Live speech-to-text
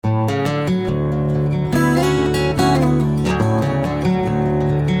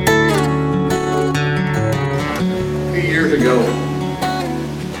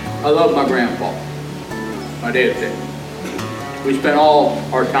my grandpa. My dad's dad. We spent all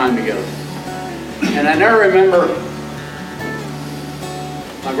our time together. And I never remember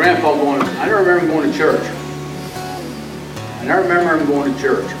my grandpa going, I never remember him going to church. I never remember him going to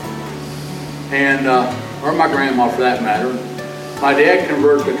church. And, or my grandma for that matter. My dad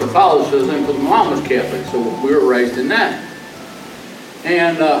converted to Catholicism because my mom was Catholic, so we were raised in that.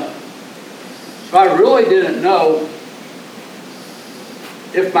 And so I really didn't know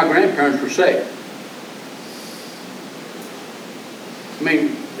if my grandparents were saved. I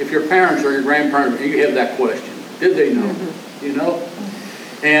mean, if your parents or your grandparents, you have that question. Did they know? Mm-hmm. You know?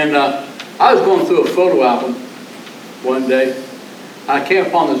 And I was going through a photo album one day. I came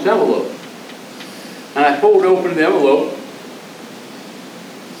upon this envelope. And I pulled open the envelope.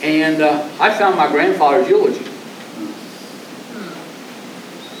 And I found my grandfather's eulogy.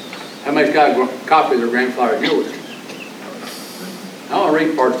 Everybody's got a copy of their grandfather's eulogy. I want to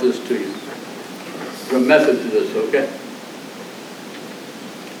read parts of this to you. There's a method to this, okay?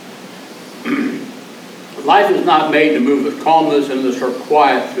 Life is not made to move with calmness and this or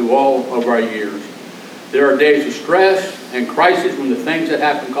quiet through all of our years. There are days of stress and crisis when the things that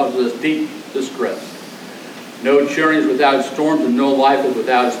happen causes us deep distress. No journey is without storms and no life is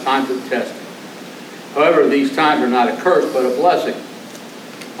without its times of testing. However, these times are not a curse but a blessing.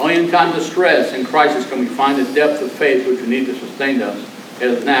 Only in times of stress and crisis can we find the depth of faith which we need to sustain us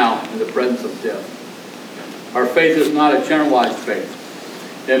as now in the presence of death. Our faith is not a generalized faith.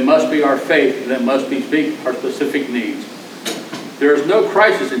 It must be our faith, and it must speak our specific needs. There is no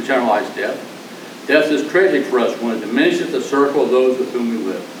crisis in generalized death. Death is tragic for us when it diminishes the circle of those with whom we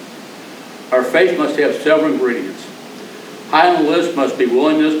live. Our faith must have several ingredients. High on the list must be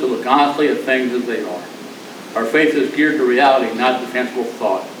willingness to look honestly at things as they are. Our faith is geared to reality, not to fanciful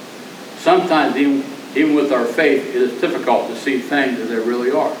thought. Sometimes, even with our faith, it is difficult to see things as they really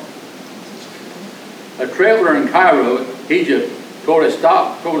are. A traveler in Cairo, Egypt, told us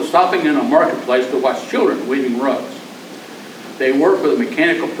stopping in a marketplace to watch children weaving rugs. They work with a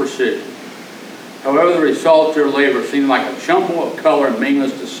mechanical precision. However, the results of their labor seemed like a jumble of color and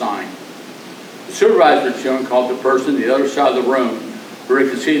meaningless design. The supervisor of the children called the person to the other side of the room where he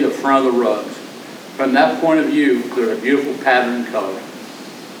could see the front of the rugs. From that point of view, there's a beautiful pattern and color.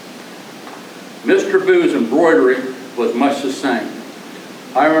 Mr. Boo's embroidery was much the same.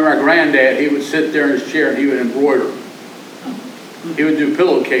 I remember my granddad, he would sit there in his chair and he would embroider. He would do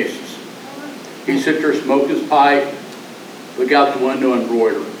pillowcases. He'd sit there, smoke his pipe, look out the window and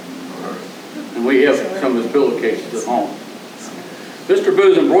embroider. And we have some of his pillowcases at home. Mr.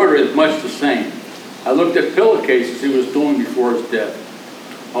 Boo's embroidery is much the same. I looked at pillowcases he was doing before his death.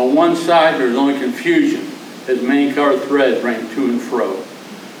 On one side, there was only confusion as many colored threads ran to and fro.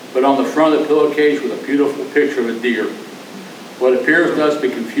 But on the front of the pillowcase was a beautiful picture of a deer. What appears to us to be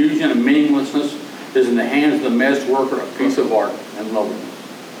confusion and meaninglessness is in the hands of the master worker a piece of art and loveliness.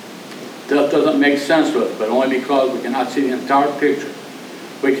 Death doesn't make sense to us, but only because we cannot see the entire picture.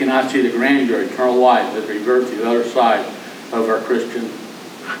 We cannot see the grandeur of eternal life as we revert to the other side of our Christian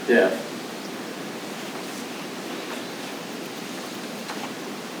death.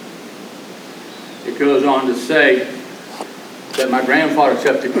 It goes on to say that my grandfather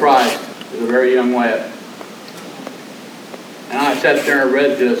accepted Christ as a very young lad. And I sat there and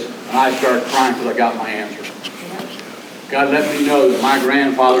read this, and I started crying because I got my answer. God let me know that my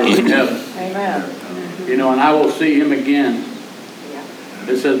grandfather is in heaven. Amen. You know, and I will see him again.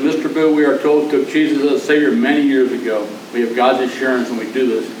 It says, Mr. Boo, we are told, took Jesus as a Savior many years ago. We have God's assurance when we do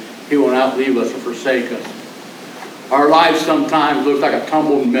this. He will not leave us or forsake us. Our lives sometimes look like a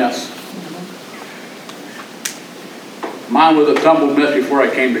tumbled mess. Mine was a tumbled mess before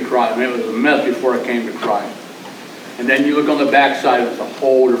I came to Christ. I mean, it was a mess before I came to Christ. And then you look on the backside, it's a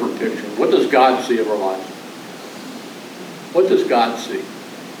whole different picture. What does God see of our lives? What does God see?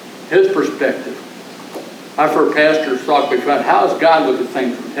 His perspective. I've heard pastors talk about how does God look at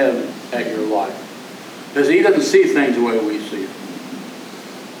things from heaven at your life? Because he doesn't see things the way we see them.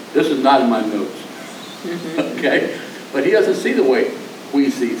 This is not in my notes. Okay? But he doesn't see the way we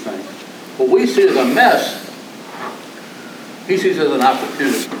see things. What we see as a mess, he sees it as an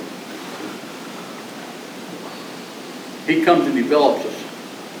opportunity. He comes and develops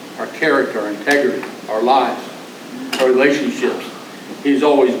us, our character, our integrity, our lives, our relationships. He's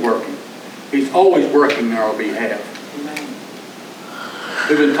always working. He's always working on our behalf.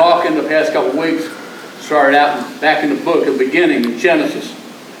 We've been talking the past couple of weeks, started out back in the book at the beginning, in Genesis,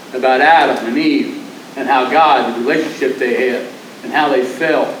 about Adam and Eve, and how God, the relationship they had, and how they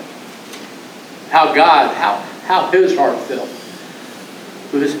fell. How God, how his heart felt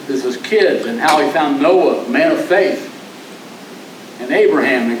with his kids, and how he found Noah, a man of faith, and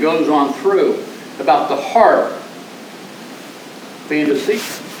Abraham, and it goes on through about the heart being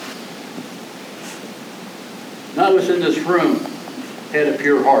deceitful. None of us in this room had a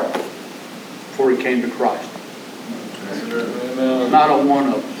pure heart before he came to Christ. Amen. Not a one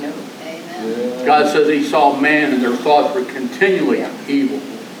of us. No. Amen. God says he saw man and their thoughts were continually evil.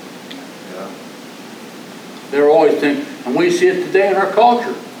 Yeah. They're always thinking, and we see it today in our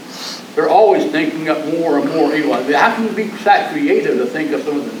culture. They're always thinking up more and more evil. How can we be that creative to think of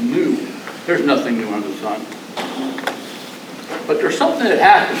something new? There's nothing new under the sun. But there's something that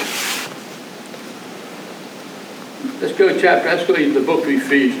happens. Let's go to the book of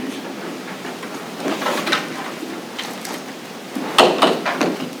Ephesians.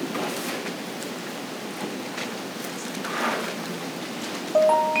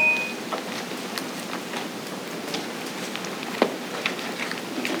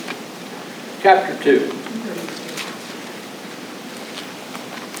 Chapter 2.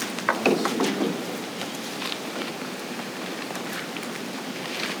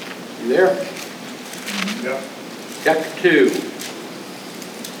 You there? Yeah. Chapter 2.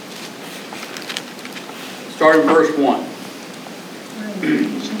 Starting verse 1.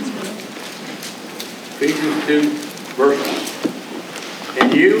 Ephesians 2, verse 1.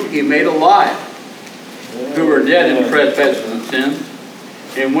 And you he made alive, who were dead in trespasses and sins,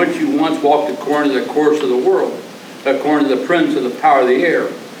 in which you once walked according to the course of the world, according to the prince of the power of the air,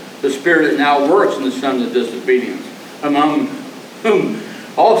 the spirit that now works in the sons of disobedience, among whom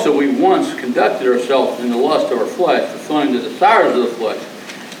also we once conducted ourselves in the lust of our flesh, fulfilling the desires of the flesh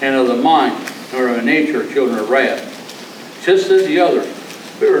and of the mind, and of our nature children of wrath. Just as the others,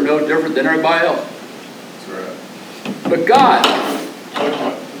 we were no different than everybody else. That's right. But God,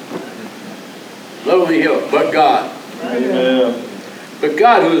 lowly hill, but God. Amen. But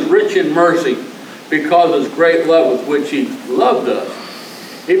God, who is rich in mercy, because of his great love with which he loved us,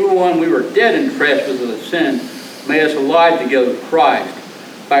 even when we were dead in trespasses of sin, made us alive together with Christ.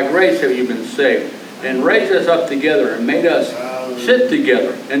 By grace have you been saved, and raised us up together, and made us sit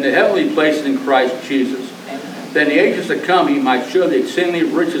together in the heavenly places in Christ Jesus. That in the ages to come he might show the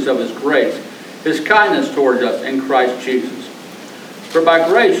exceeding riches of his grace, his kindness towards us in Christ Jesus. For by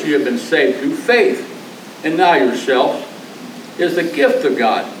grace you have been saved through faith, and not yourselves. Is the gift of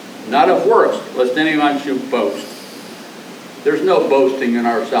God, not of works, lest anyone should boast. There's no boasting in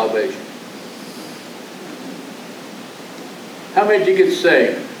our salvation. How many did you get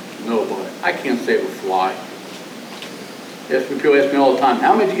saved? Nobody. I can't save a fly. Yes, people ask me all the time,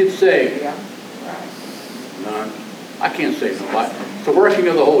 how many did you get saved? Yeah. Right. None. I can't save nobody. It's the working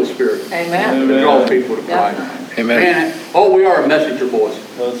of the Holy Spirit. Amen. To draw people to Christ. Amen. And, we are messenger boys.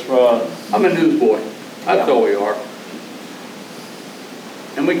 That's right. I'm a news boy. That's all we are.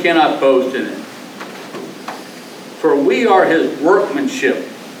 And we cannot boast in it. For we are his workmanship,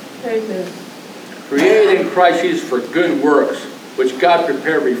 Amen. created in Christ Jesus for good works, which God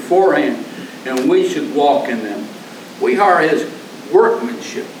prepared beforehand, and we should walk in them. We are his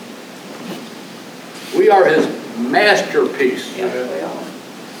workmanship. We are his masterpiece. Yes, we are.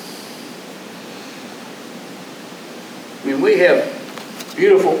 I mean, we have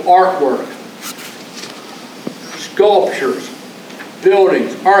beautiful artwork, sculptures,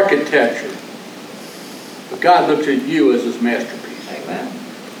 buildings, architecture. But God looks at you as his masterpiece. Amen.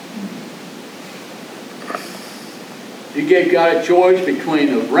 You gave God a choice between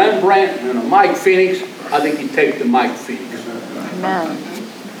a Rembrandt and a Mike Phoenix. I think he'd take the Mike Phoenix. Amen.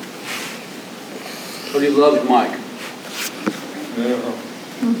 But he loves Mike.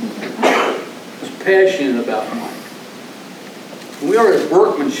 He's passionate about Mike. We are his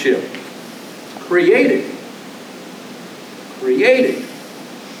workmanship. Created.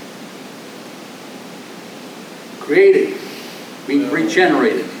 Created means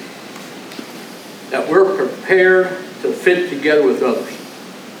regenerated. That we're prepared to fit together with others.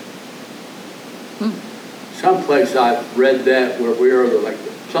 Someplace I've read that where we are like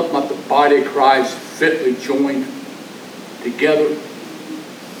something like the body of Christ fitly joined together.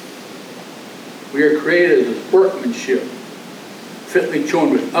 We are created as his workmanship, fitly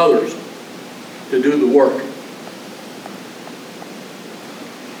joined with others to do the work.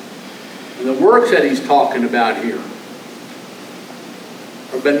 And the works that he's talking about here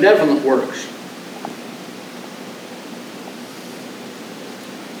are benevolent works.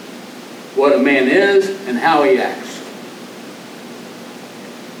 What a man is and how he acts.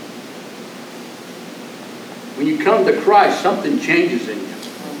 When you come to Christ, something changes in you.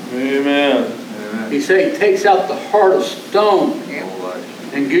 Amen. He said he takes out the heart of stone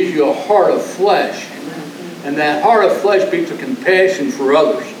and gives you a heart of flesh. And that heart of flesh beats a compassion for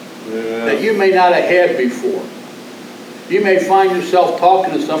others that you may not have had before. You may find yourself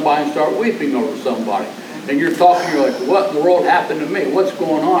talking to somebody and start weeping over somebody. And you're talking, you're like, what in the world happened to me? What's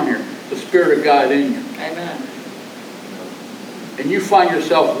going on here? The Spirit of God in you. Amen. And you find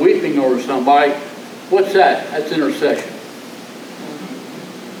yourself weeping over somebody. What's that? That's intercession.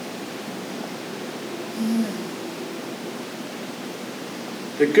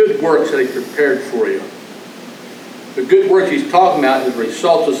 The good works that He prepared for you. The good works He's talking about is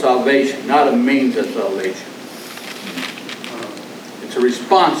results of salvation, not a means of salvation. It's a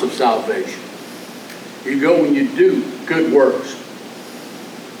response of salvation. You go and you do good works.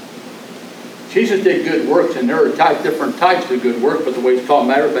 Jesus did good works, and there are different types of good works, but the way He's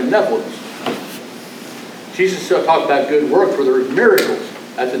talking about it is benevolence. Jesus still talked about good works where there's miracles.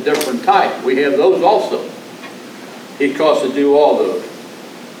 That's a different type. We have those also. He calls us to do all those.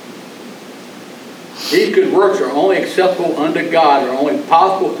 These good works are only acceptable unto God, are only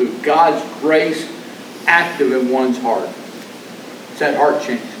possible through God's grace active in one's heart. It's that heart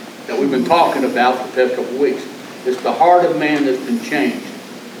change that we've been talking about for the past couple of weeks. It's the heart of man that's been changed.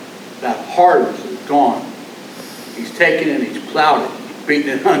 That hardness is gone. He's taken it and He's plowed it. He's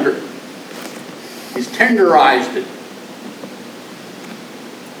beaten it under. He's tenderized it.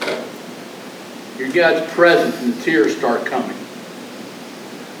 Your God's presence and the tears start coming.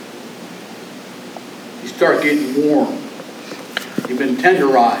 You start getting warm. You've been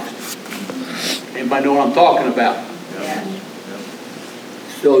tenderized. Anybody know what I'm talking about? Yes.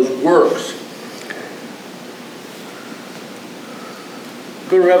 It's those works.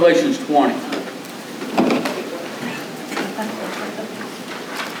 Go to Revelations 20.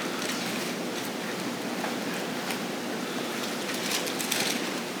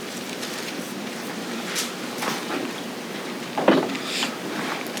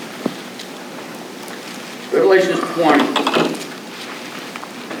 Revelations 20,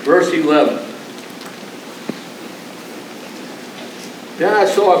 verse 11. Then I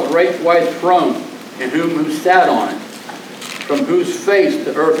saw a great white throne, and who sat on it, from whose face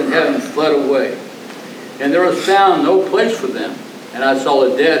the earth and heaven fled away. And there was found no place for them. And I saw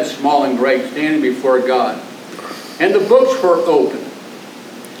the dead, small and great, standing before God. And the books were open.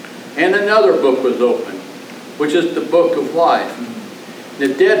 And another book was open, which is the book of life.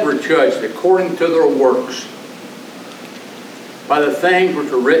 The dead were judged according to their works, by the things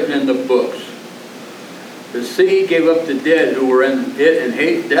which were written in the books. The sea gave up the dead who were in it, and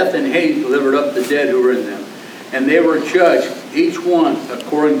death and Hades delivered up the dead who were in them. And they were judged, each one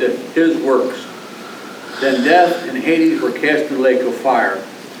according to his works. Then death and Hades were cast in the lake of fire.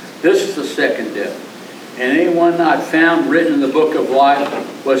 This is the second death. And anyone not found written in the book of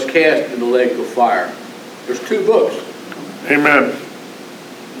life was cast in the lake of fire. There's two books. Amen.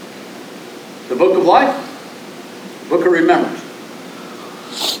 The book of life, the book of remembrance.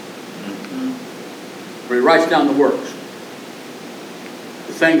 Where He writes down the works,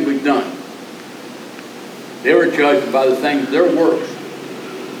 the things we've done. They were judged by the things, their works,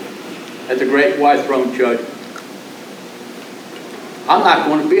 at the great white throne judgment. I'm not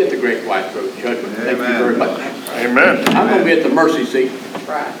going to be at the great white throne judgment. Thank you very much. Amen. I'm going to be at the mercy seat.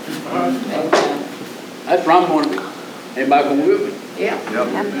 Right. That's where I'm going to be. Anybody going with me? Yeah.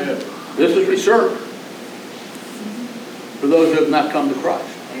 Yep. This is reserved for those who have not come to Christ.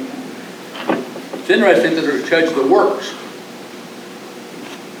 It's interesting that they're judged the works.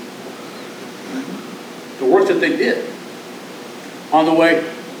 The works that they did. On the way,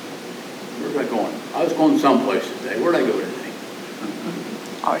 where was I going? I was going someplace today. Where did I go today?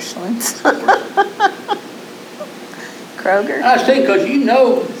 Auschwitz. Kroger. And I was thinking, because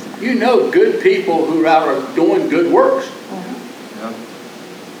you know good people who are out doing good works. Yep.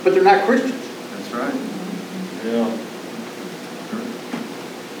 But they're not Christians. That's right. Yeah.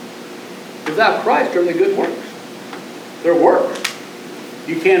 Without Christ, are they good works? They're works.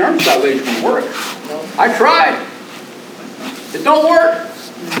 You can't earn salvation from works. I tried. It don't work.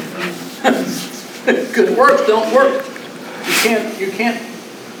 Good works don't work. You can't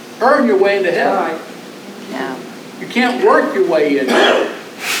earn your way into heaven. No. You can't work your way in.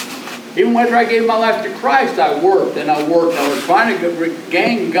 Even after I gave my life to Christ, I worked and I worked. I was trying to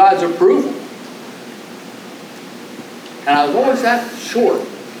gain God's approval. And I was always that short.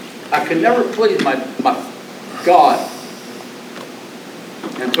 I could never please my God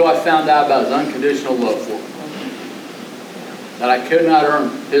until I found out about His unconditional love for me. That I could not earn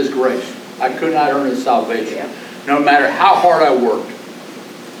His grace. I could not earn His salvation. No matter how hard I worked.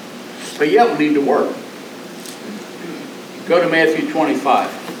 But yet we need to work. Go to Matthew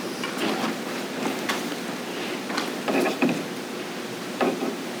 25.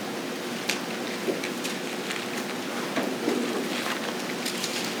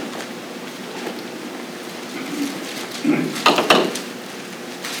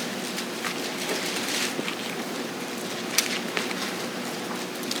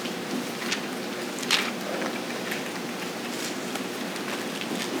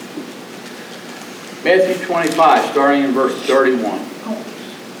 Matthew 25, starting in verse 31.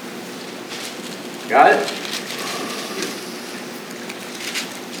 Got it?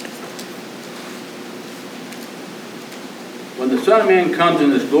 When the Son of Man comes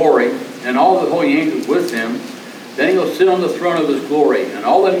in his glory, and all the holy angels with him, then he will sit on the throne of his glory, and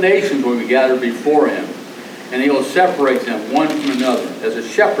all the nations will be gathered before him. And he will separate them one from another, as a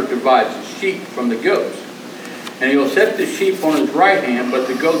shepherd divides the sheep from the goats. And he will set the sheep on his right hand, but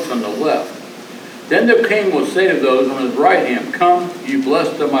the goats on the left. Then the king will say to those on his right hand, "Come, you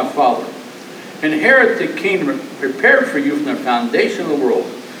blessed of my Father, inherit the kingdom prepared for you from the foundation of the world.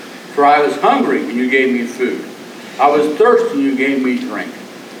 For I was hungry, and you gave me food. I was thirsty, and you gave me drink.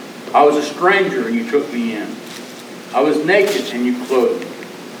 I was a stranger, and you took me in. I was naked, and you clothed me.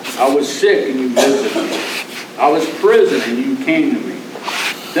 I was sick, and you visited me. I was in prison, and you came to me."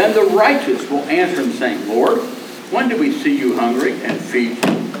 Then the righteous will answer him, saying, "Lord, when did we see you hungry and feed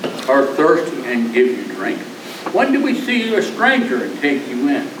you, or thirsty and give you drink? When did we see you a stranger and take you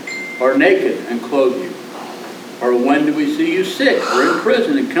in, or naked and clothe you? Or when did we see you sick or in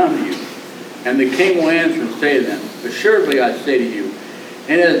prison and come to you?" And the king will answer and say to them, "Assuredly I say to you,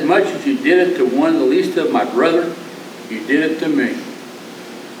 inasmuch as you did it to one of the least of my brethren, you did it to me."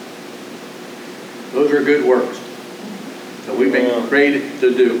 Those are good works that we've been created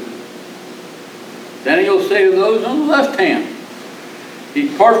to do. Then he'll say to those on the left hand,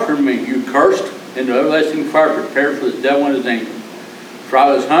 "Depart from me, you cursed, into everlasting fire prepared for the devil and his angels. For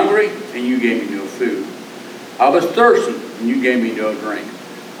I was hungry, and you gave me no food. I was thirsty, and you gave me no drink.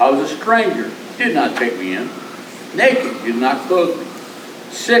 I was a stranger, you did not take me in. Naked, you did not clothe me.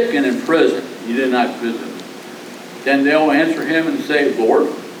 Sick and in prison, you did not visit me." Then they'll answer him and say, "Lord,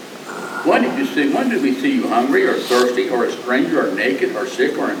 when did we see you hungry or thirsty or a stranger or naked or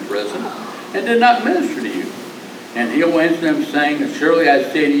sick or in prison and did not minister to you?" And he'll answer them saying, "Surely I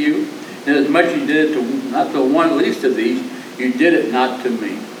say to you, inasmuch as you did it to not to one least of these, you did it not to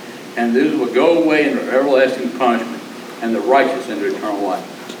me." And these will go away into everlasting punishment, and the righteous into eternal life.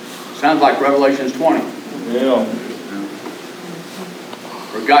 Sounds like Revelation 20. Yeah.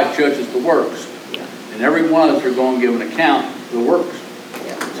 Where God judges the works. And every one of us are going to give an account of the works.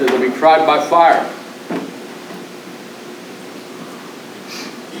 It says they'll be tried by fire.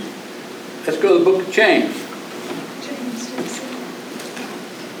 Let's go to the book of James.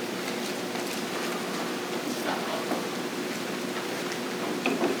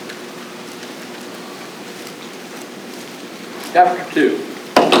 Chapter 2.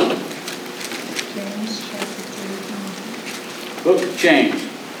 James chapter 2. Book of James.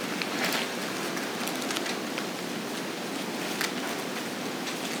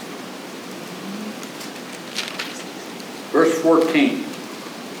 Verse 14.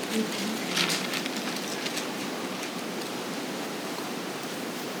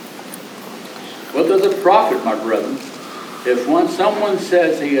 What does it profit, my brethren, if someone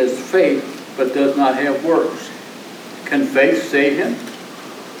says he has faith but does not have works? Can faith save him?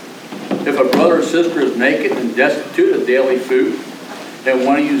 If a brother or sister is naked and destitute of daily food, and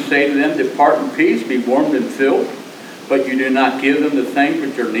one of you say to them, "Depart in peace, be warmed and filled," but you do not give them the things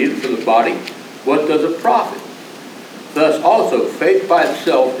which are needed for the body, what does it profit? Thus also, faith by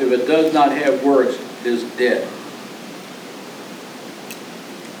itself, if it does not have works, is dead.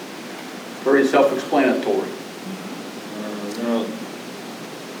 Very self-explanatory.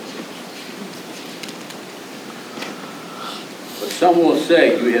 But some will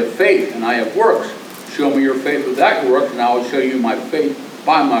say, "You have faith, and I have works. Show me your faith without your works, and I will show you my faith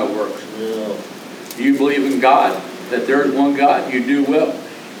by my works." Yeah. Do you believe in God, that there is one God? You do well.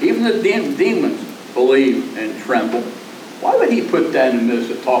 Even the demons believe and tremble. Why would he put that in the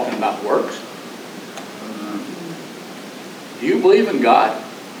midst of talking about works? Do you believe in God?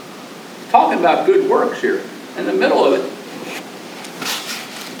 He's talking about good works here, in the middle of it.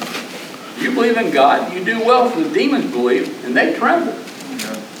 You believe in God, you do well, for the demons believe, and they tremble.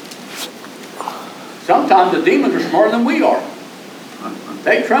 Sometimes the demons are smarter than we are.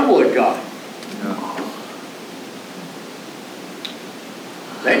 They tremble at God.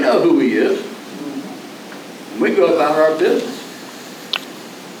 They know who he is. And we go about our business.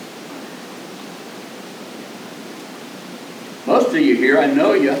 Most of you here, I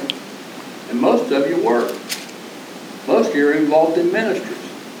know you, and most of you work. Most of you are involved in ministries.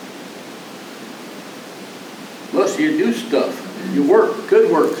 Most of you do stuff. You work, good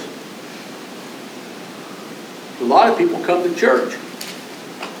works. A lot of people come to church.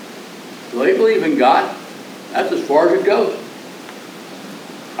 Do they believe in God? That's as far as it goes.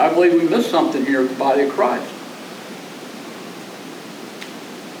 I believe we missed something here at the body of Christ.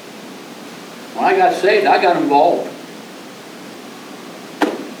 When I got saved, I got involved.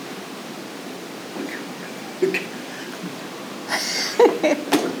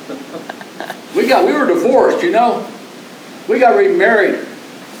 We were divorced, you know. We got remarried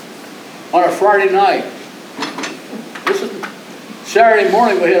on a Friday night. This is Saturday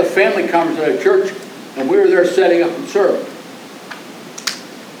morning. We had a family conference at a church, and we were there setting up and serving.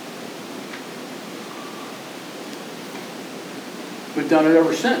 We've done it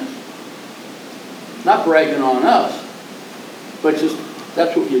ever since. Not bragging on us, but just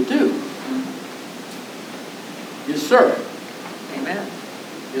that's what you do. You serve. Amen.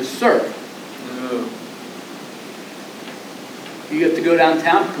 You serve. You get to go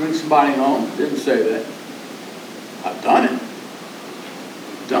downtown, bring somebody home. Didn't say that. I've done it.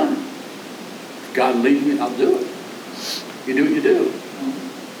 I've done it. If God leads me, I'll do it. You do what you do.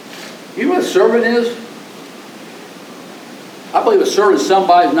 You know what a servant is? I believe a servant is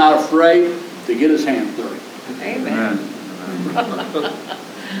somebody who's not afraid to get his hands dirty. Amen.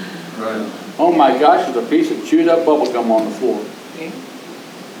 Right. Oh my gosh, there's a piece of chewed up bubble gum on the floor. Yeah.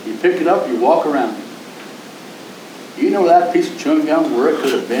 You pick it up, you walk around it. You know that piece of chewing gum where it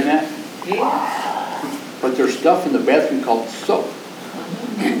could have been at? Yeah. But there's stuff in the bathroom called soap.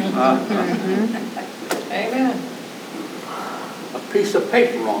 Amen. A piece of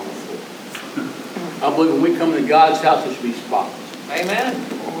paper on the floor. I believe when we come to God's house, it should be spotless. Amen.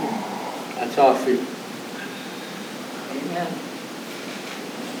 That's how I feel. Amen.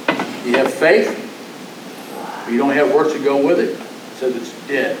 You have faith, but you don't have works to go with it. It says it's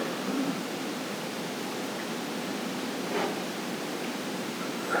dead.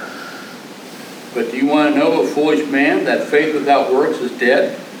 But do you want to know, a foolish man, that faith without works is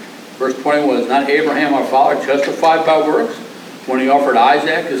dead? Verse 21, is not Abraham our father justified by works when he offered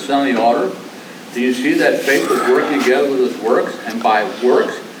Isaac his son on the altar? Do you see that faith was working together with his works, and by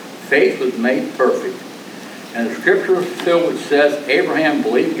works faith was made perfect? And the scripture is filled which says, Abraham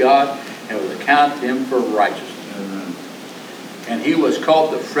believed God and was accounted to him for righteousness. Amen. And he was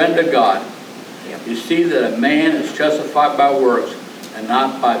called the friend of God. Yep. You see that a man is justified by works and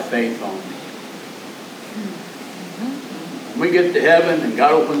not by faith only. When we get to heaven and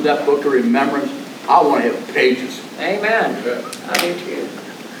God opens that book of remembrance, I want to have pages. Amen. I do too.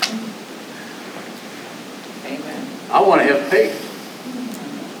 Amen. I want to have pages.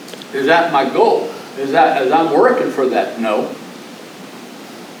 Is that my goal? Is I'm working for that? No.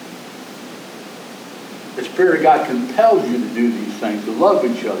 The Spirit of God compels you to do these things, to love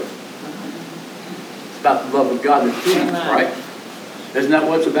each other. It's about the love of God that's in us, right? Isn't that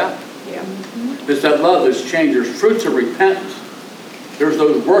what it's about? Yeah. It's that love that's changed. There's fruits of repentance. There's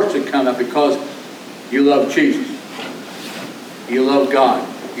those works that come up because you love Jesus. You love God.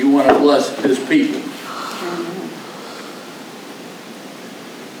 You want to bless His people.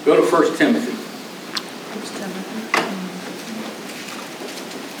 Go to 1 Timothy.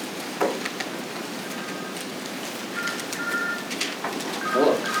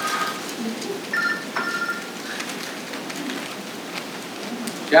 Hello.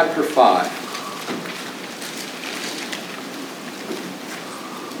 Chapter 5.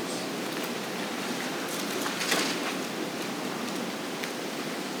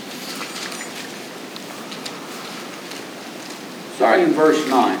 Starting in verse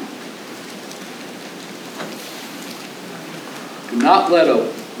 9. Do not let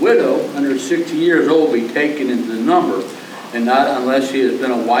a widow under 60 years old be taken into the number, and not unless she has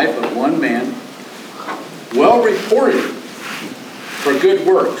been a wife of one man, well reported for good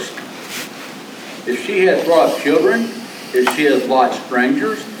works. If she has brought children, if she has lodged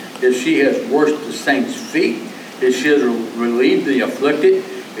strangers, if she has washed the saints' feet, if she has relieved the afflicted,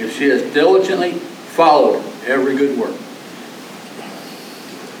 if she has diligently followed every good work.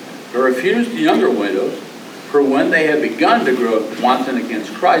 But refuse the younger widows, for when they have begun to grow wanton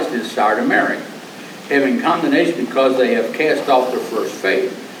against Christ, they desire to marry, having condemnation because they have cast off their first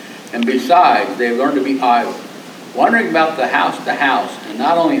faith. And besides, they have learned to be idle, wandering about the house to house, and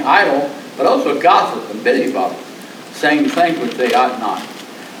not only idle, but also gossip and busybodies, saying things which they ought not.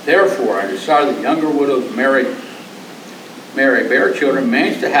 Therefore, I desire that younger widows marry, bear children,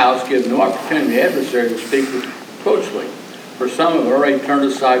 manage the house, give no opportunity to the adversary to speak reproachfully. For some have already turned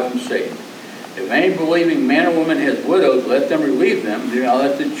aside from Satan. If any believing man or woman has widows, let them relieve them. Do not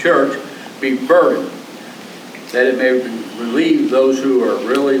let the church be burdened, that it may relieve those who are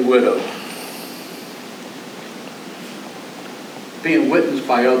really widows. Being witnessed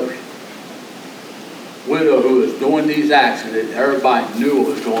by others. Widow who is doing these acts, and everybody knew what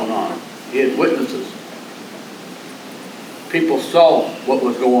was going on. He had witnesses. People saw what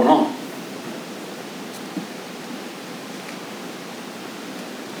was going on.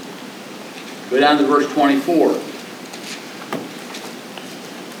 Go down to verse 24.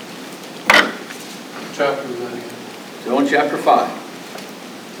 Chapter 9. So in chapter 5.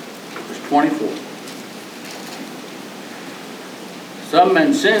 Verse 24. Some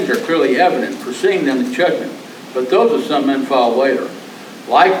men's sins are clearly evident, preceding them to judgment, but those of some men follow later.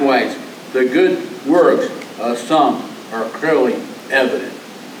 Likewise, the good works of some are clearly evident.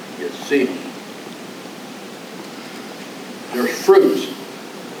 You see them. There's fruits.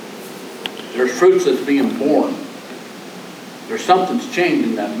 There's fruits that's being born. There's something's changed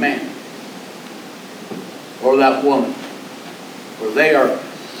in that man or that woman, where they are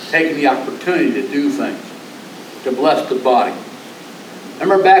taking the opportunity to do things, to bless the body.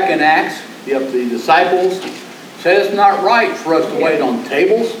 Remember back in Acts, the disciples said it's not right for us to wait on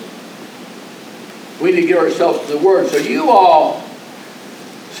tables. We need to give ourselves to the Word. So you all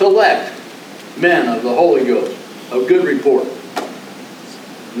select men of the Holy Ghost, of good report.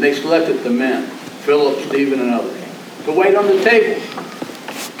 And they selected the men, Philip, Stephen, and others, to wait on the tables,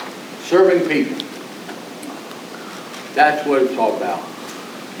 serving people. That's what it's all about.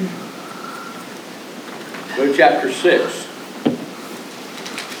 Go to chapter 6.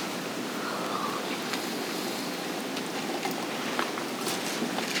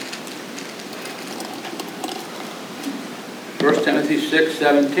 First Timothy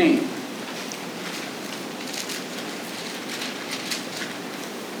 6:17.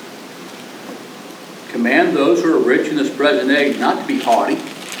 Command those who are rich in this present age not to be haughty,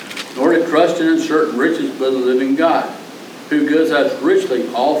 nor to trust in uncertain riches, but the living God, who gives us richly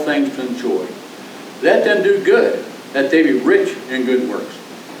all things to enjoy. Let them do good, that they be rich in good works,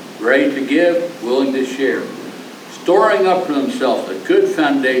 ready to give, willing to share, storing up for themselves a good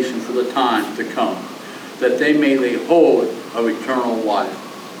foundation for the time to come, that they may lay hold of eternal life.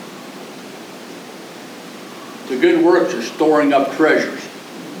 The good works are storing up treasures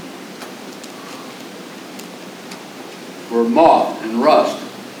where moth and rust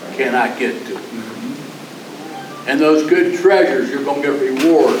cannot get to. And those good treasures you're going to get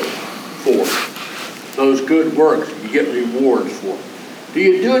reward for. Those good works you get rewards for. Do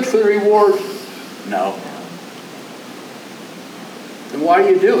you do it for the reward? No. Then why do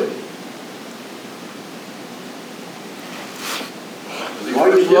you do it? Why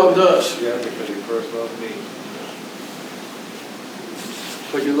do you love us? Yeah, because he first loved me.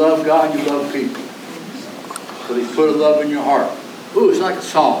 But you love God, you love people. So He's put a love in your heart. Ooh, it's like a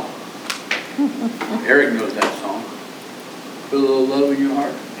song. Eric knows that song. Put a little love in your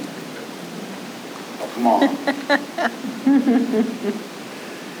heart. Oh, come on.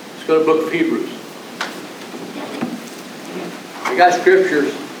 Let's go to the book of Hebrews. I got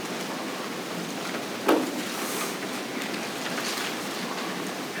scriptures.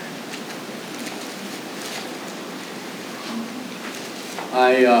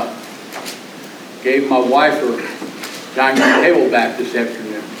 I gave my wife her dining room table back this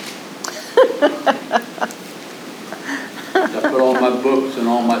afternoon. I put all my books and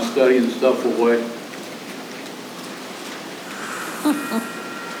all my study and stuff away.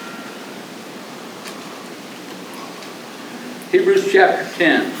 Hebrews chapter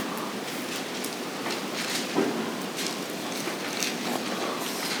 10.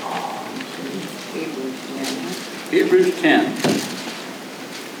 Hebrews 10.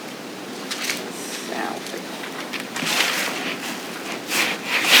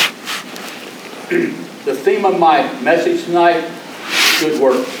 The theme of my message tonight, good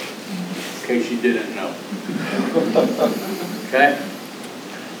work, in case you didn't know. Okay?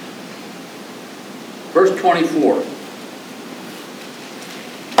 Verse 24.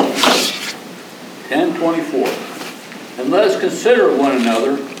 10:24. And let us consider one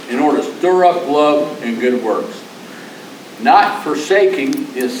another in order to stir up love and good works, not forsaking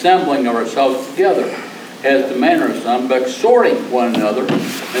the assembling of ourselves together, as the manner of some, but exhorting one another,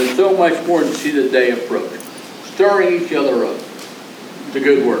 and so much more to see the day approach. Stirring each other up to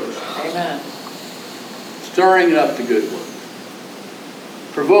good works. Amen. Stirring it up to good works.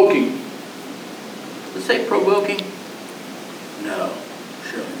 Provoking. Does it say provoking? No.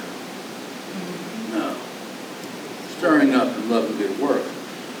 Surely not. No. Stirring up in love and good works.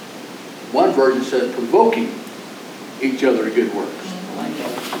 One version says provoking each other to good works.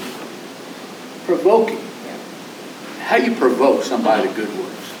 Provoking. How do you provoke somebody to good works?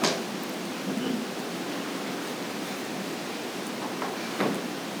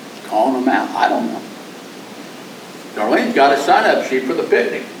 Calling them out. I don't know. Darlene's got a sign-up sheet for the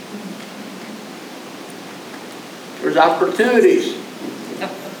picnic. There's opportunities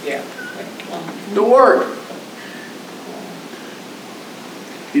Yeah. to work.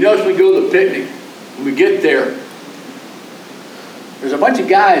 You notice we go to the picnic, when we get there, there's a bunch of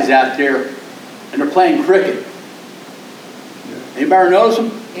guys out there and they're playing cricket. Anybody notice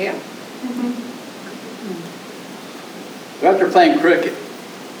them? Yeah. They're out there playing cricket.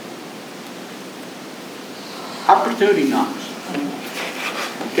 Opportunity knocks.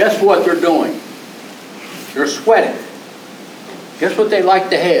 Guess what they're doing? They're sweating. Guess what they like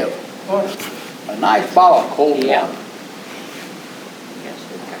to have? A nice bottle of cold Yeah. water. Yes,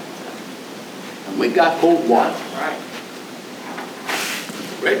 we've got And we got cold water. some. Right.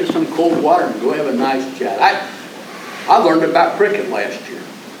 Ready to some cold water and go have a nice chat. I learned about cricket last year.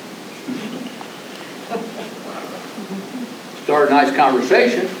 Started a nice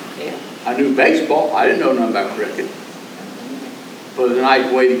conversation. Yeah. I knew baseball. I didn't know nothing about cricket. But it was a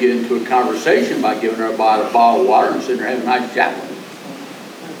nice way to get into a conversation by giving her a bottle of water and sitting there having a nice chat with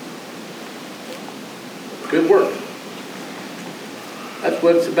her. Good work. That's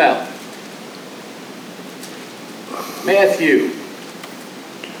what it's about. Matthew.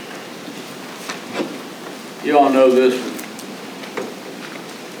 You all know this one.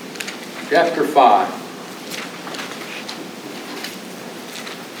 Chapter 5.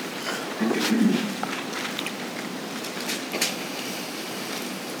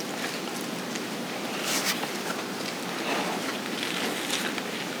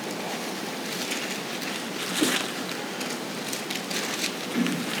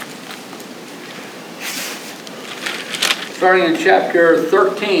 Starting in chapter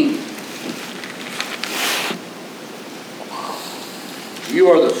 13. You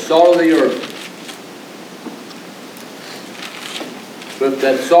are the salt of the earth. But if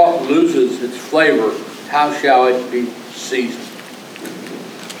that salt loses its flavor, how shall it be seasoned?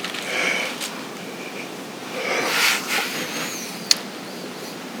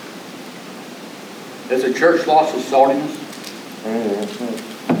 Has the church lost its saltiness?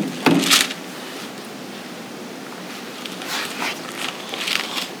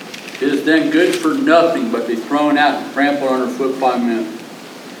 It is then good for nothing but to be thrown out and trampled underfoot by men.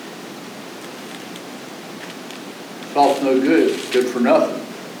 Salt's no good. It's good for nothing.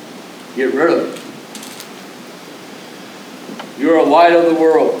 Get rid of it. You are a light of the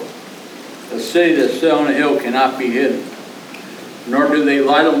world. A city that's set on a hill cannot be hidden. Nor do they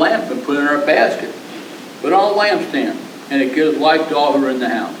light a lamp and put it in a basket, but on a lampstand, and it gives light to all who are in the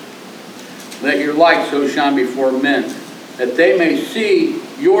house. Let your light so shine before men, that they may see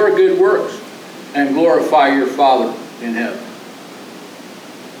your good works and glorify your Father in heaven.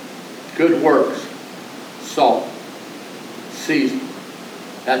 Good works, salt, season.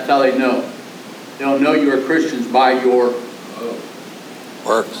 That's how they know. They'll know you are Christians by your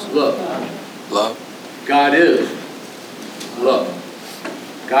Works. love. Love. God is love.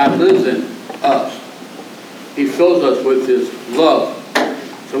 God lives in us. He fills us with His love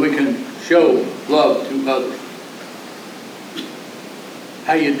so we can show love to others.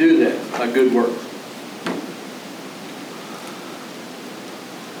 How you do that? By good works.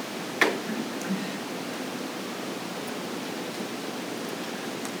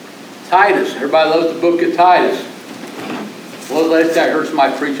 Titus. Everybody loves the book of Titus. Well, last time I heard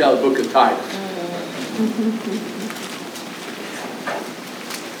somebody preach out of the book of Titus.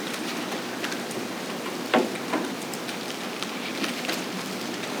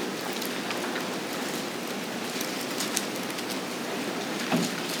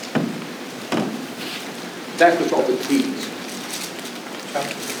 Back with all the T's.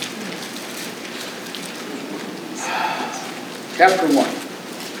 Chapter 1.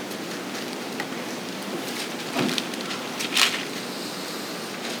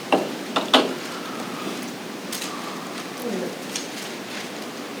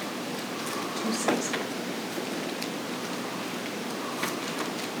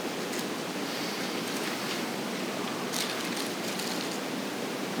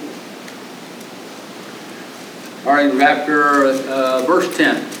 All right, chapter, verse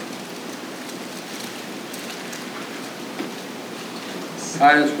 10.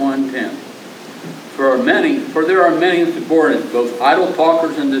 Titus 1:10. For there are many insubordinate, both idle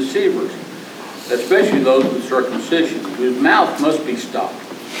talkers and deceivers, especially those with circumcision, whose mouth must be stopped,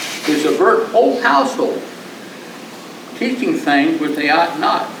 who subvert whole households, teaching things which they ought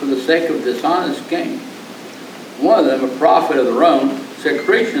not, for the sake of dishonest gain. One of them, a prophet of their own, said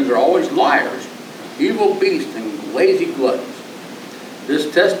Christians are always liars, evil beasts, and lazy gluttons.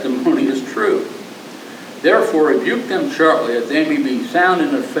 This testimony is true. Therefore rebuke them sharply, that they may be sound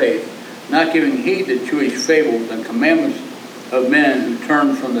in the faith, not giving heed to Jewish fables and commandments of men who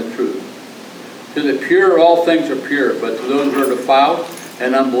turn from the truth. To the pure all things are pure, but to those who are defiled,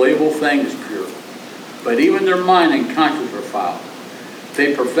 an unbelievable thing is pure. But even their mind and conscience are foul.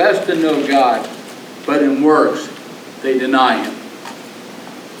 They profess to know God, but in works they deny Him.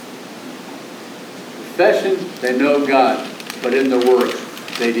 Confession, they know God, but in their works,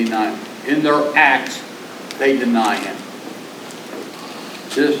 they deny Him. In their acts, they deny Him.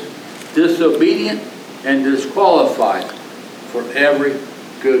 This disobedient, and disqualified for every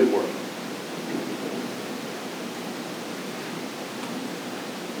good work.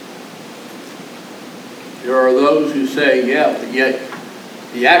 There are those who say, yeah, but yet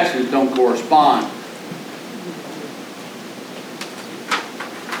the actions don't correspond.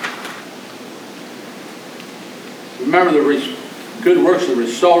 Remember, the good works are the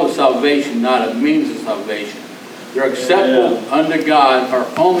result of salvation, not a means of salvation. They're acceptable unto God,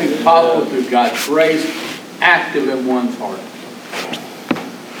 are only possible through God's grace, active in one's heart.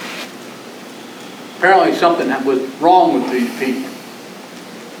 Apparently something was wrong with these people.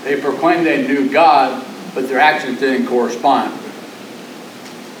 They proclaimed they knew God, but their actions didn't correspond.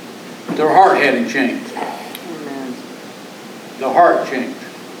 Their heart hadn't changed. Amen. The heart changed.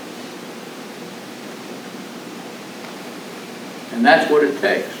 And that's what it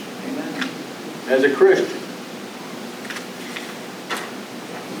takes. Amen. As a Christian.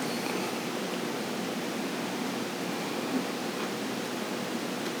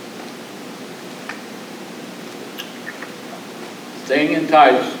 Staying in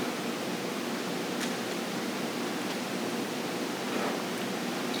Titus.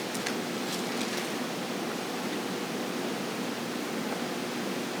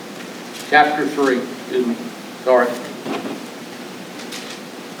 Chapter 3. Excuse me. Sorry.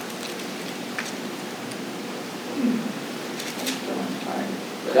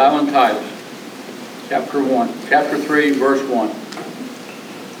 Still in Titus. Chapter 1. Chapter 3, verse 1.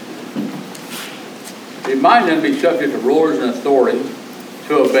 Remind them to be subject to rulers and authorities,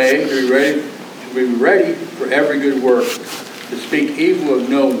 to obey, to be ready for every good work, to speak evil of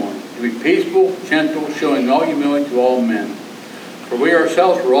no one, to be peaceable, gentle, showing all humility to all men. For we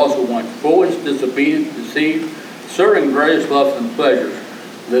ourselves were also once foolish, disobedient, deceived, serving various lusts and pleasures,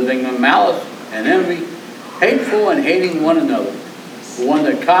 living in malice and envy, hateful and hating one another. But when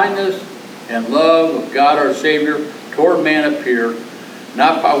the kindness and love of God our Savior toward man appeared,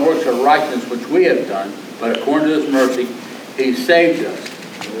 not by works of righteousness which we have done, but according to His mercy, He saved us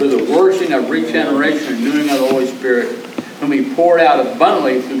through the washing of regeneration and renewing of the Holy Spirit, whom He poured out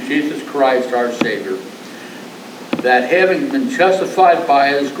abundantly through Jesus Christ our Savior, that having been justified by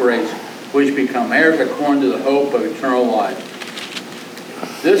His grace, we become heirs according to the hope of eternal life.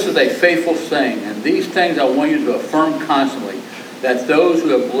 This is a faithful saying, and these things I want you to affirm constantly, that those who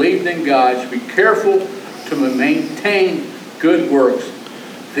have believed in God should be careful to maintain good works.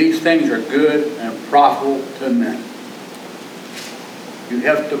 These things are good and profitable to men. You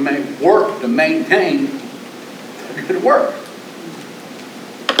have to work to maintain a good work.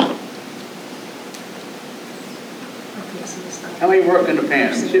 How many work in the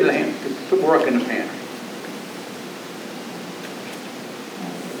pantry? See the hand. Put work in the pantry.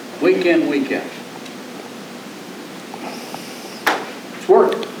 Week in, week out. It's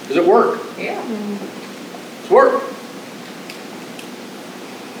work. Does it work? Yeah. It's work.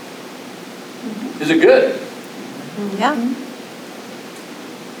 Is it good? Yeah.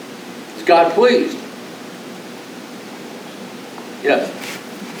 Is God pleased? Yes.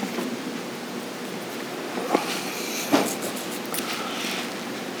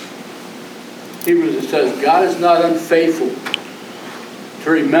 Hebrews, it says, God is not unfaithful to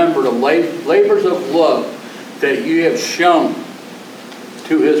remember the labors of love that you have shown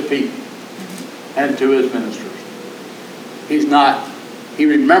to His people and to His ministers. He's not. He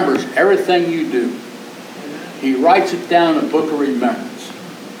remembers everything you do. He writes it down in a book of remembrance.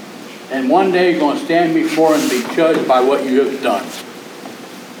 And one day you're going to stand before Him and be judged by what you have done.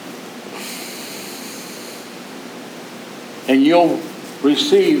 And you'll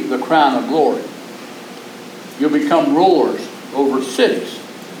receive the crown of glory. You'll become rulers over cities.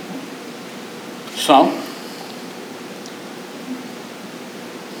 Some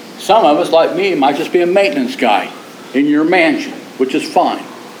of us, like me, might just be a maintenance guy in your mansion, which is fine.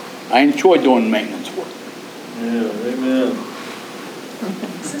 I enjoy doing maintenance work. Yeah, amen.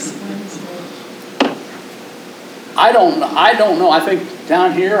 I don't know. I think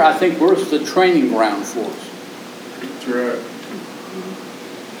down here, I think we're the training ground for us. That's right.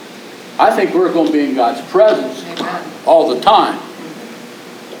 I think we're going to be in God's presence all the time.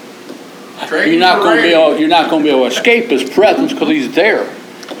 You're not going to be able to escape His presence because He's there.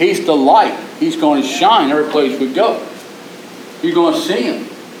 He's the light. He's going to shine every place we go. You're going to see Him.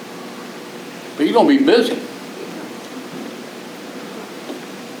 But you're going to be busy.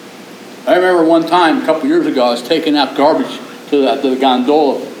 I remember one time, a couple years ago, I was taking out garbage to the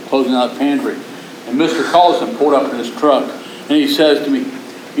gondola, closing out the pantry. And Mr. Collison pulled up in his truck. And he says to me,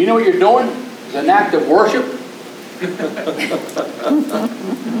 you know what you're doing? It's an act of worship.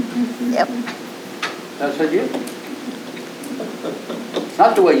 Yep. I said, yeah.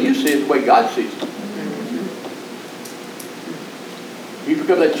 Not the way you see it, the way God sees it. You pick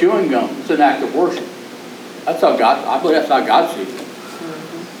up that chewing gum, it's an act of worship. That's how God, I believe that's how God sees it.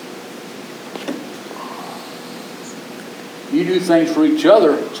 You do things for each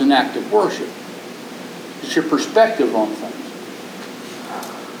other, it's an act of worship. It's your perspective on things.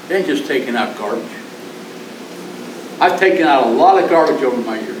 It ain't just taking out garbage. I've taken out a lot of garbage over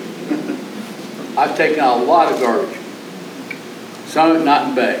my years. I've taken out a lot of garbage. Some of it not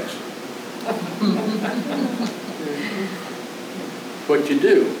in bags. What you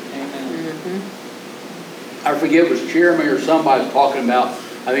do. I forget it was Jeremy or somebody was talking about,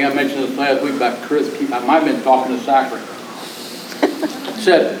 I think I mentioned this last week about Chris, I might have been talking to Zachary.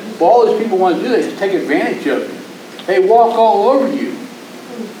 Said, well, all these people want to do, they just take advantage of you. They walk all over you.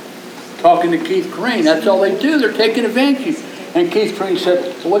 Talking to Keith Green, that's all they do, they're taking advantage of you. And Keith Green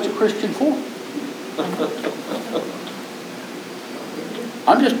said, well, what's a Christian for?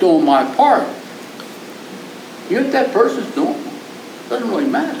 I'm just doing my part. You know what that person's doing? Doesn't really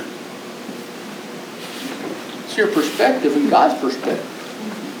matter. It's your perspective and God's perspective.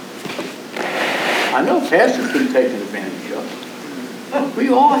 I know pastors been taken advantage of. We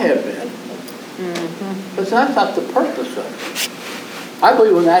all have been. But that's not the purpose of it. I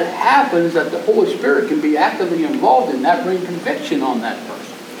believe when that happens, that the Holy Spirit can be actively involved in that, bring conviction on that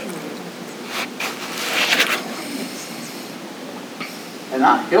person. And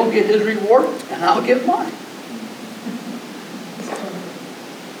he'll get his reward, and I'll get mine.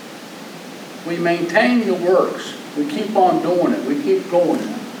 We maintain the works. We keep on doing it. We keep going.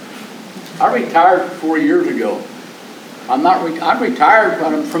 I retired 4 years ago. I'm retired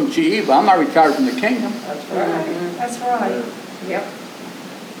from GE, but I'm not retired from the kingdom. That's right. That's right. Yep.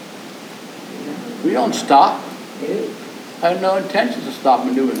 We don't stop. I have no intentions of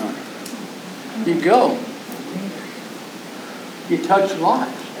stopping doing that. You go. You touch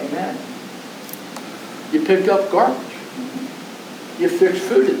lives. Amen. You pick up garbage. You fix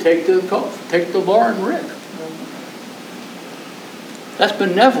food to take to the bar and Rick. That's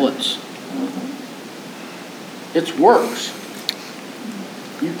benevolence. It's works.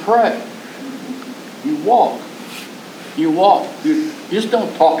 You pray. You walk. You walk. You just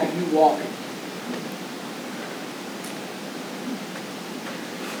don't talk it, you walk it.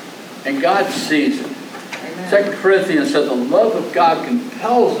 And God sees it. 2 Corinthians says the love of God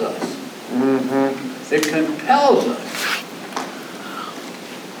compels us. It compels us.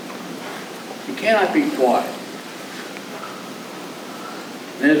 You cannot be quiet.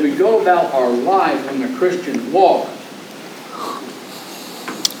 And as we go about our life in the Christian walk,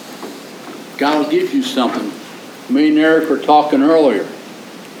 God will give you something. Me and Eric were talking earlier.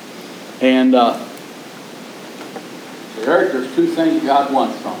 And Eric, there's two things God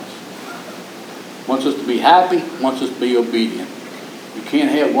wants from us. Wants us to be happy, wants us to be obedient. You can't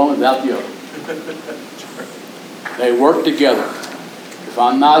have one without the other. They work together. If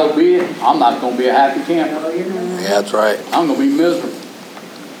I'm not obedient, I'm not going to be a happy camper. Yeah, that's right. I'm going to be miserable.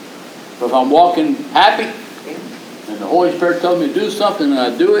 But if I'm walking happy, and the Holy Spirit tells me to do something and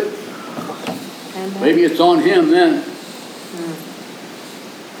I do it, maybe it's on Him then.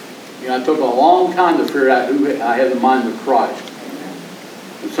 You know, it took a long time to figure out who I have the mind of Christ.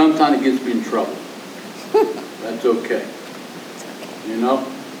 And sometimes it gets me in trouble. That's okay. You know?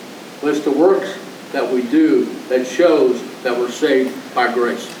 But it's the works that we do that shows that we're saved by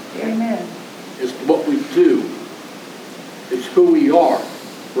grace. Amen. It's what we do. It's who we are.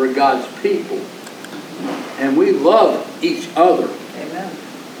 We're God's people. And we love each other. Amen.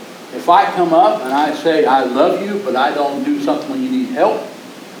 If I come up and I say, I love you, but I don't do something when you need help,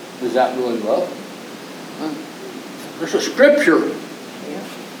 is that really love? There's a scripture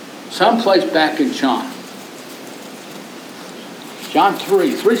someplace back in John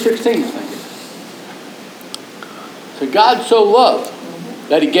 3:16, I think it is. So God so loved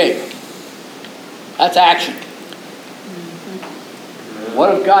that He gave. That's action.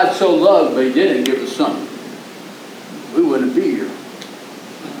 What if God so loved but He didn't give the Son? We wouldn't be here.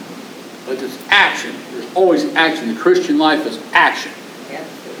 But it's action. There's always action. The Christian life is action.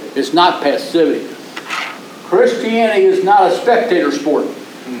 It's not passivity. Christianity is not a spectator sport.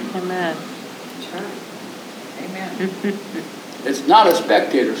 Amen. That's right. Amen. It's not a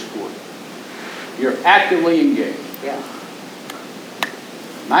spectator sport. You're actively engaged. Yeah.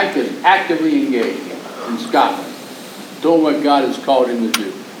 Mike is actively engaged in Scotland, doing what God has called him to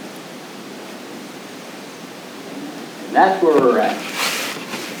do. And that's where we're at.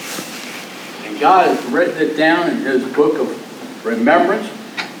 And God has written it down in His book of remembrance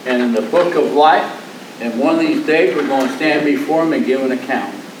and in the book of life. And one of these days we're going to stand before Him and give an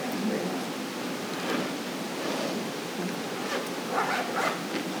account.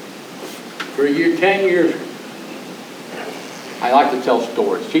 For 10 years, I like to tell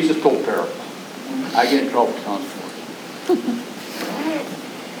stories. Jesus told parables. I get in trouble telling stories.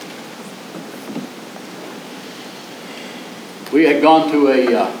 We had gone to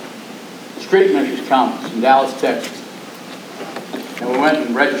a street ministers conference in Dallas, Texas. And we went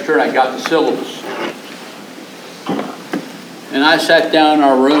and registered. I got the syllabus. And I sat down in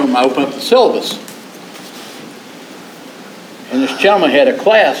our room. I opened up the syllabus. And this gentleman had a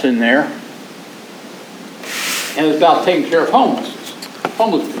class in there. And it was about taking care of homeless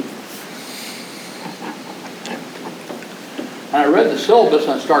people. And I read the syllabus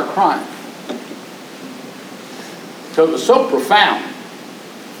and I started crying. So it was so profound.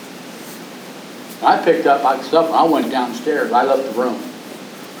 I picked up my stuff and I went downstairs. I left the room.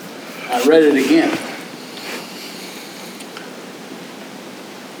 I read it again.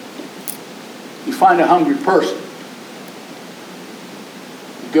 You find a hungry person.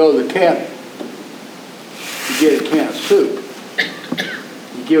 You go to the cabinet. You get a can of soup.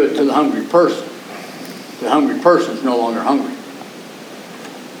 You give it to the hungry person. The hungry person is no longer hungry.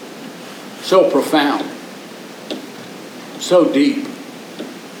 So profound. So deep.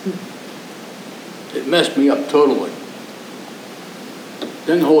 It messed me up totally.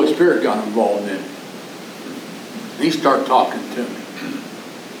 Then the Holy Spirit got involved in it. And he started talking to me.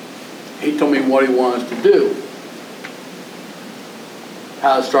 He told me what he wanted us to do.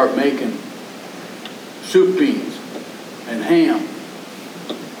 How to start making soup beans and ham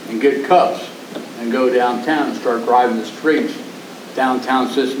and get cups and go downtown and start driving the streets downtown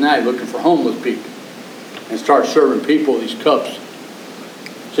Cincinnati looking for homeless people and start serving people these cups,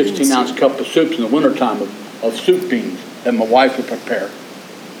 16-ounce cup of soups in the wintertime of soup beans that my wife would prepare.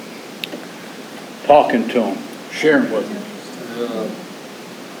 Talking to them, sharing with them.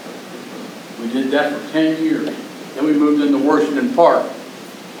 We did that for 10 years. Then we moved into Washington Park.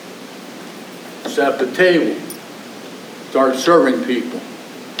 Set up a table. Started serving people.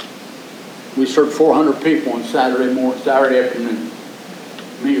 We served 400 people on Saturday afternoon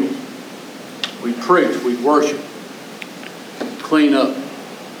meals. We preached, we worshiped, clean up.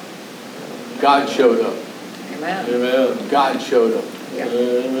 God showed up. Amen. Amen. God showed up. Yep.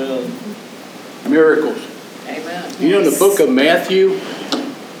 Amen. Miracles. Amen. You know, in the book of Matthew,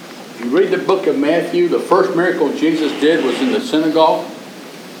 you read the book of Matthew, the first miracle Jesus did was in the synagogue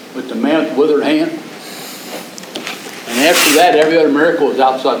with the man with the withered hand. And after that, every other miracle is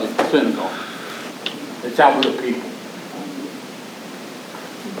outside the synagogue. It's out with the people.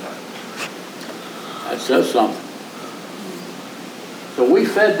 That says something. So we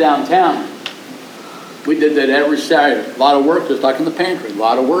fed downtown. We did that every Saturday. A lot of work, just like in the pantry. A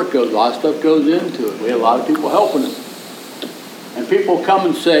lot of work goes, a lot of stuff goes into it. We had a lot of people helping us. And people come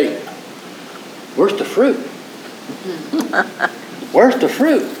and say, "Where's the fruit? Where's the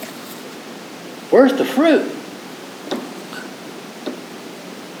fruit? Where's the fruit?"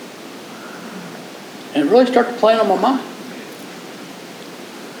 And it really started playing on my mind.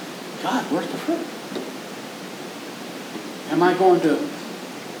 God, where's the fruit? Am I going to,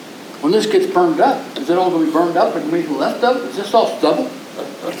 when this gets burned up, is it all going to be burned up and going to be left of it? Is this all stubble?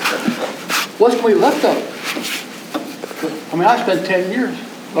 What's going to be left of it? I mean, I spent 10 years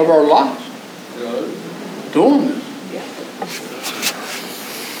of our lives doing this.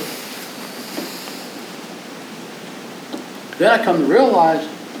 Then I come to realize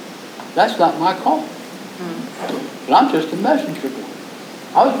that's not my call. But I'm just a messenger boy.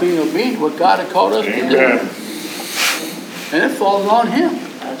 I was being obedient to what God had called us to do. And it falls on him.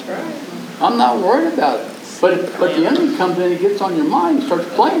 That's right. I'm not worried about it. But the enemy comes in and gets on your mind and starts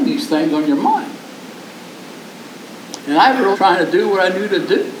playing these things on your mind. And I was really trying to do what I knew to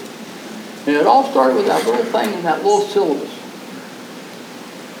do. And it all started with that little thing in that little syllabus.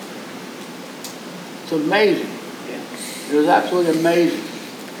 It's amazing. It was absolutely amazing.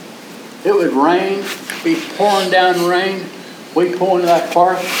 It would rain, be pouring down rain. We'd pull into that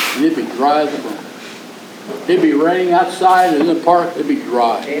park, and it'd be dry as a bone. It'd be raining outside, and in the park, it'd be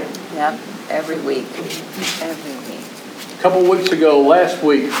dry. Yep, every week. Every week. A couple weeks ago, last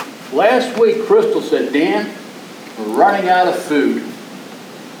week, Crystal said, "Dan, we're running out of food."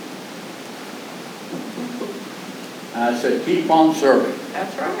 And I said, "Keep on serving."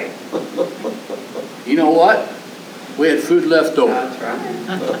 That's right. You know what? We had food left over. That's right.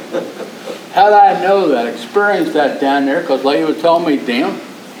 How did I know that? Experienced that down there, because lady was telling me, "Dan,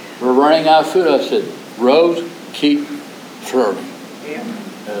 we're running out of food." I said, "Rose, keep serving." Yeah.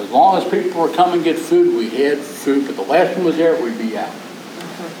 As long as people were coming to get food, we had food. But the last one was there, we'd be out.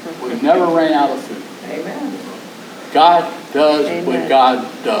 We never ran out of food. Amen. God does what Amen. God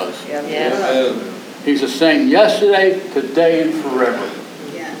does. Yes. He's the same yesterday, today, and forever.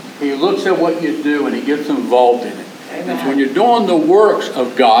 Yeah. He looks at what you do and he gets involved in it. It's when you're doing the works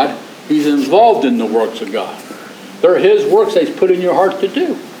of God, He's involved in the works of God. They're His works that He's put in your heart to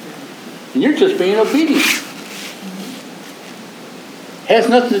do. And you're just being obedient. It has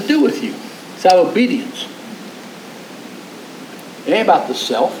nothing to do with you. It's out of obedience. It ain't about the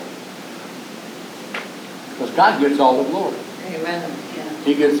self. Because God gets all the glory. Amen. Yeah.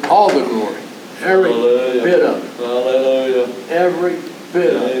 He gets all the glory. Every Hallelujah. bit of it. Hallelujah. Every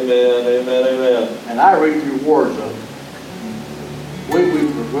bit of it. Amen, amen, amen. And I reap the rewards of it. We reap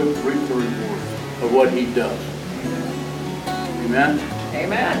the rewards of what He does. Amen?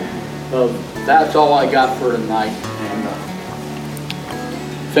 Amen. That's all I got for tonight. And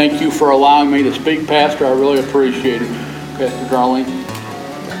thank you for allowing me to speak, Pastor. I really appreciate it, Pastor Darlene,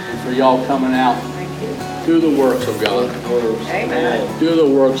 and for y'all coming out. Thank you. Do the works of God. Amen. Do the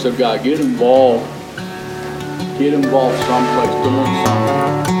works of God. Get involved. Get involved someplace doing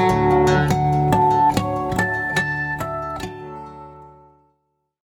something.